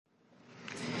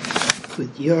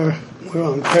Good year. We're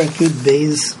on Perek Yud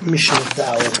Beis Mishnah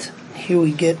Dalet. Here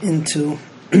we get into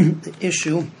the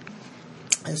issue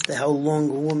as to how long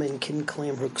a woman can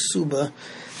claim her ksuba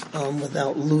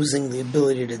without losing the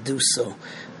ability to do so.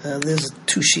 There's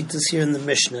two shittas here in the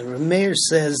Mishnah. Rameir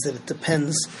says that it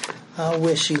depends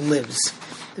where she lives.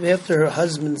 After her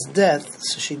husband's death,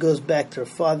 so she goes back to her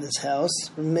father's house.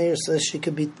 Rameir says she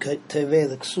could be tevei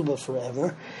the ksuba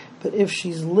forever. But if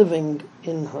she's living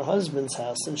in her husband's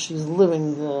house and she's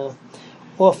living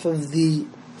off of the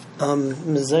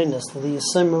mezainis that the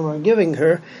Yisraelim are giving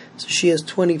her, so she has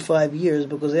 25 years,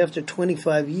 because after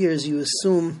 25 years you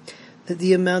assume that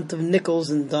the amount of nickels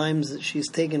and dimes that she's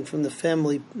taken from the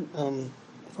family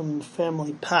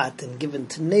pot and given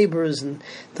to neighbors and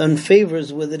done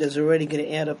favors with it is already going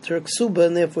to add up to her ksuba,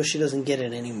 and therefore she doesn't get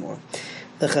it anymore.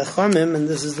 The Chachamim, and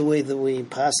this is the way that we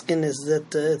paskin, is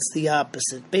that it's the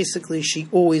opposite. Basically, she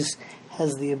always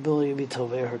has the ability to be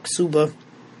tovei her ksuba.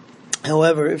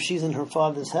 However, if she's in her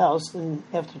father's house, and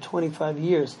after 25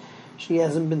 years she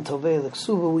hasn't been tovei the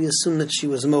ksuba, we assume that she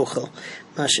was mochel.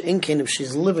 Masha Inken, if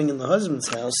she's living in the husband's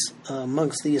house,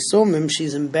 amongst the Yisomim,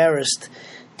 she's embarrassed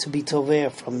to be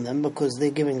tovei from them because they're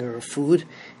giving her food,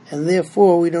 and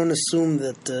therefore we don't assume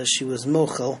that she was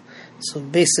mochel. So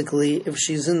basically, if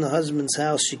she's in the husband's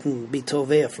house, she can be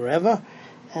tovei forever,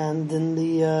 and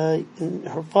in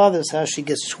her father's house, she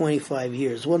gets 25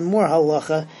 years. One more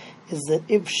halacha is that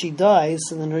if she dies,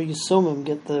 so then her yisomim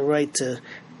get the right to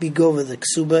be gova the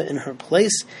ksuba in her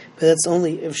place, but that's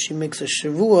only if she makes a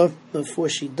shavua before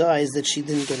she dies that she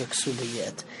didn't get a ksuba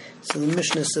yet. So the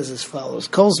Mishnah says as follows: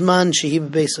 Kol zman shehi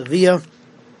b'beis aviyah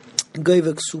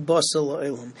gova ksubasa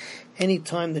la'olam. Any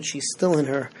time that she's still in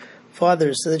her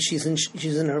father, so that she's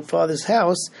in her father's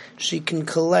house, she can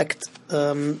collect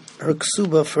her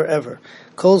ksuba forever.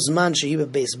 Kol zman shehi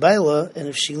b'beis baila, and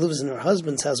if she lives in her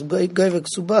husband's house, gova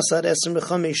ksubasa ad eser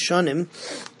mechamesh shanim,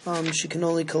 she can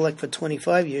only collect for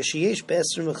 25 years. She yesh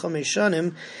be'eser mechamesh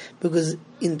shanim, because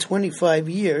in 25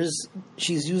 years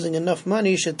she's using enough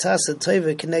money shetasa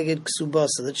teva keneged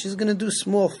ksubasa, that she's going to do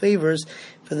small favors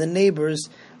for the neighbors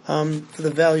for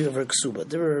the value of her ksuba.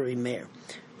 There Meir.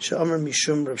 Sha'amar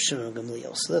Mishum Rav Shimon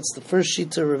Gamliel. So that's the first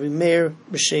shita, Rav Meir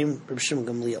B'Shem Rav Shimon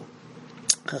Gamliel.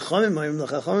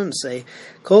 Chachamim say,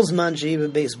 Kol zman shehi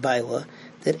b'beis baila,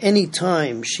 that any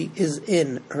time she is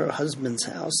in her husband's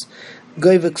house,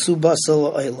 Goyva ksubasa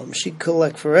la'olam, she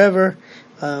collect forever,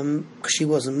 she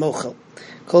wasn't mochel.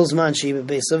 Kol zman shehi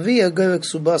b'beis aviyah, Goyva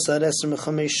ksubasa ad eser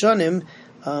mechamesh shanim,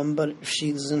 but if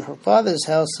she's in her father's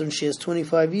house and she has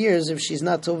 25 years, if she's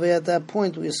not tovei at that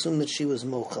point, we assume that she was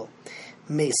mochel.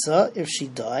 Mesa, if she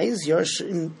dies,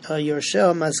 Yorshel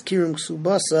Mazkirim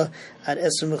Ksubasa at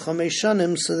Eser Mechamesh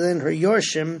Shanim, so then her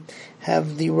Yorshim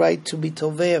have the right to be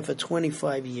Tovea for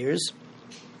 25 years.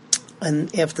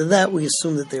 And after that, we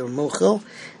assume that they were Mochel.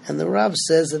 And the Rav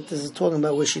says that this is talking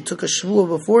about where she took a Shavua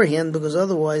beforehand, because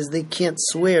otherwise they can't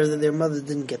swear that their mother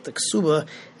didn't get the Ksuba,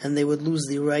 and they would lose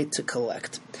the right to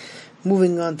collect.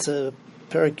 Moving on to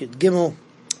Perek Yud Gimel.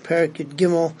 Perek Yud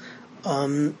Gimel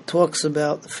talks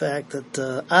about the fact that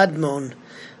Admon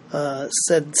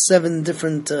said 7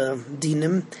 different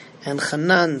dinim, and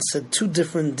Hanan said 2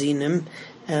 different dinim,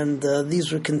 and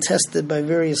these were contested by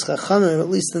various chachamim. At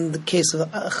least in the case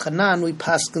of Hanan, we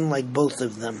paskin like both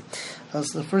of them.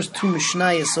 So the first 2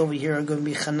 mishnayos over here are going to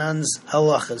be Hanan's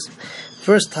halachas.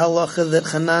 First halacha that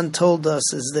Hanan told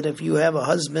us is that if you have a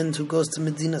husband who goes to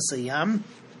Medina Sayyam,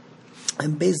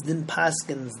 and based in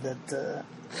paskins that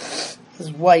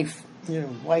his wife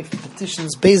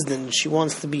petitions Beis Din, she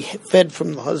wants to be fed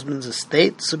from the husband's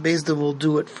estate, so Beis Din will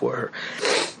do it for her.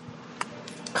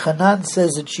 Hanan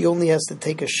says that she only has to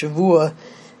take a shavua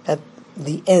at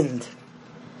the end,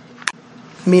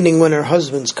 meaning when her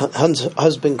husband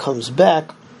comes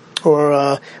back,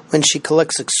 or when she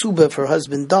collects a ksuba if her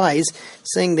husband dies,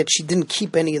 saying that she didn't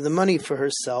keep any of the money for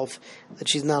herself, that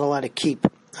she's not allowed to keep.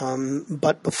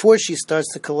 But before she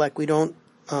starts to collect, we don't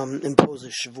impose a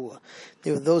shavua.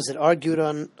 There were those that argued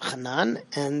on Hanan,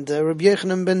 and Rabbi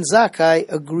Yochanan ben Zakkai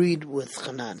agreed with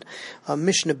Hanan.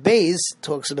 Mishnah Beis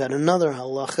talks about another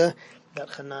halacha that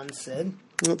Hanan said.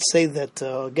 Let's say that,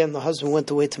 again, the husband went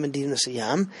away to Medina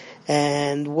Sayyam,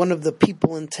 and one of the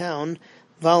people in town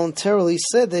voluntarily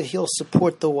said that he'll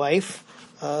support the wife,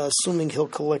 assuming he'll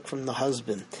collect from the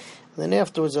husband. And then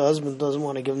afterwards, the husband doesn't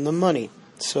want to give him the money.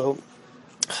 So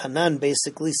Hanan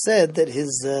basically said that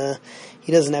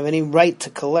he doesn't have any right to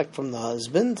collect from the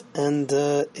husband, and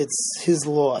it's his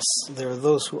loss. There are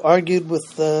those who argued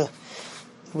with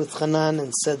Hanan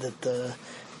and said that the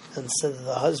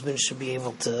husband should be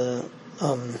able to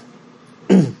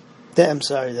I'm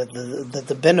sorry, that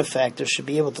the benefactor should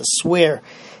be able to swear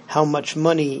how much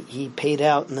money he paid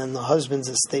out, and then the husband's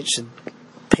estate should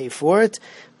pay for it.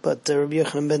 But Rabbi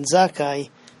Yochanan ben Zakkai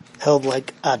held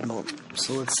like Admon.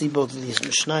 So let's see both of these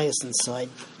Mishnayos inside.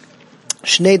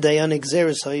 Shnei Dayan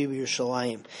Gzeres Hayu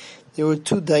Yerushalayim. There were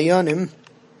two Dayanim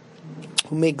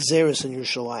who make Gzeres in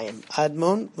Yerushalayim.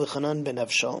 Admon v'Chanan ben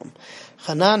Avshalom.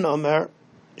 Chanan Omer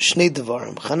Shnei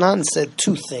Devarim. Chanan said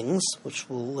two things, which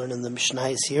we'll learn in the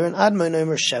Mishnayos here, and Admon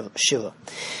Omer Shiva.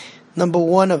 Number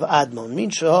one of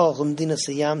Admon.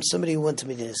 Somebody who went to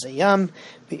Medina Sayyam,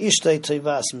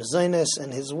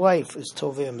 and his wife is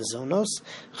Tovei Mizonos.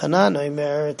 Chanan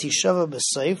Omer Tishava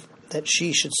B'Seif, that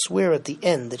she should swear at the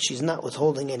end that she's not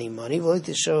withholding any money.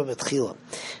 Tishava B'Tchila.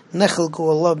 Nechel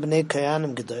Ku'alav B'nei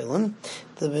Kayanim Gedolim.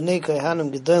 The B'nei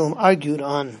Kayanim Gedolim argued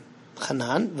on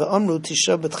Chanan, V'amru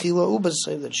Tishava B'Tchila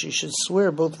U'B'Seif, that she should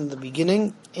swear both in the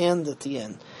beginning and at the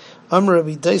end. Amr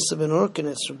Rabbi Daisa ben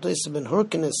Horkenes, Rabbi Daisa ben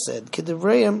Horkenes said,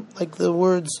 Kedivreim, like the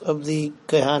words of the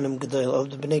Kahanim Gedolim, of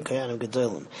the Bnei Kahanim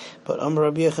Gedolim. But Amr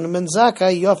Rabbi Yochanan ben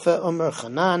Zakkai, Yofa Amr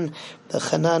Chanan, the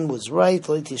Chanan was right,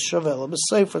 Leiti Shava El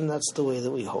B'Sefer, and that's the way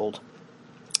that we hold.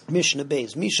 Mishnah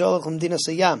Beis, Misha Alech Medina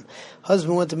Sayyam,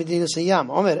 husband went to Medina Sayyam,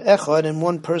 Omer Echad, and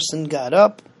one person got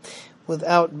up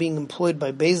without being employed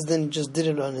by Beis Din, just did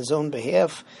it on his own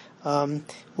behalf. And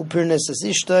he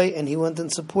went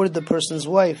and supported the person's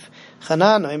wife.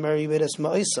 Chanan,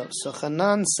 so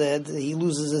Chanan said that he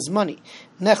loses his money.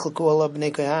 So the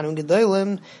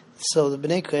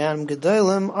Bnei Kohanim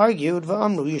Gedolim argued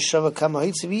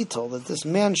that this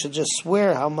man should just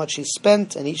swear how much he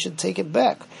spent and he should take it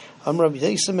back. Rabbi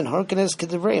Daisa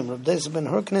ben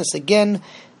Horkenes again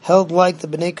held like the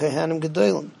Bnei Kohanim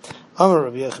Gedolim.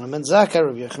 Rabbi Yochanan ben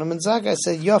Zakkai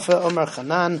said, Yafa Omar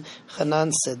Chanan.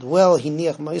 Chanan said, well,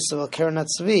 Hiniach Ma'isav al Keren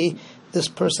Tzvi, this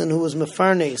person who was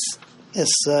Mefarnes,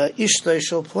 is Ishtay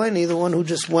Shel Pliny, the one who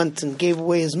just went and gave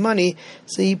away his money.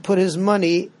 So he put his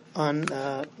money on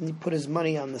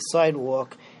the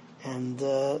sidewalk, and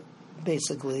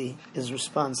basically is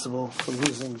responsible for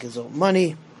losing his own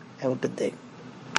money. Have a good day.